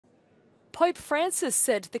Pope Francis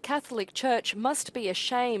said the Catholic Church must be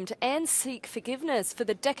ashamed and seek forgiveness for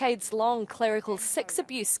the decades-long clerical sex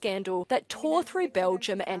abuse scandal that tore through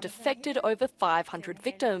Belgium and affected over 500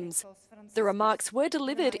 victims. The remarks were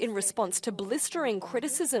delivered in response to blistering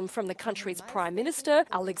criticism from the country's Prime Minister,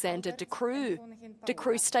 Alexander De Croo. De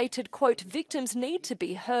Croo stated, quote, "Victims need to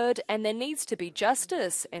be heard and there needs to be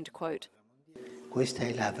justice," end quote. Questa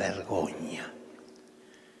è la vergogna.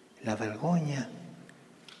 La vergogna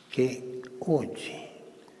che oggi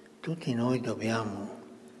tutti noi dobbiamo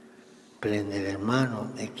prendere in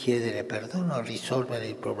mano e chiedere perdono e risolvere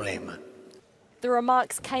il problema. The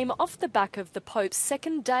remarks came off the back of the Pope's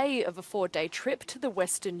second day of a 4-day trip to the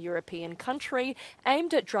Western European country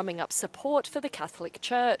aimed at drumming up support for the Catholic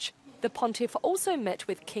Church. The pontiff also met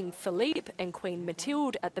with King Philippe and Queen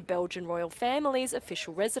Mathilde at the Belgian royal family's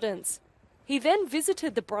official residence. He then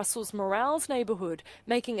visited the Brussels Morales neighbourhood,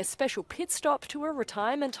 making a special pit stop to a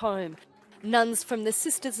retirement home. Nuns from the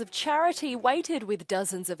Sisters of Charity waited with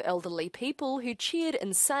dozens of elderly people who cheered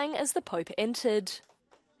and sang as the Pope entered.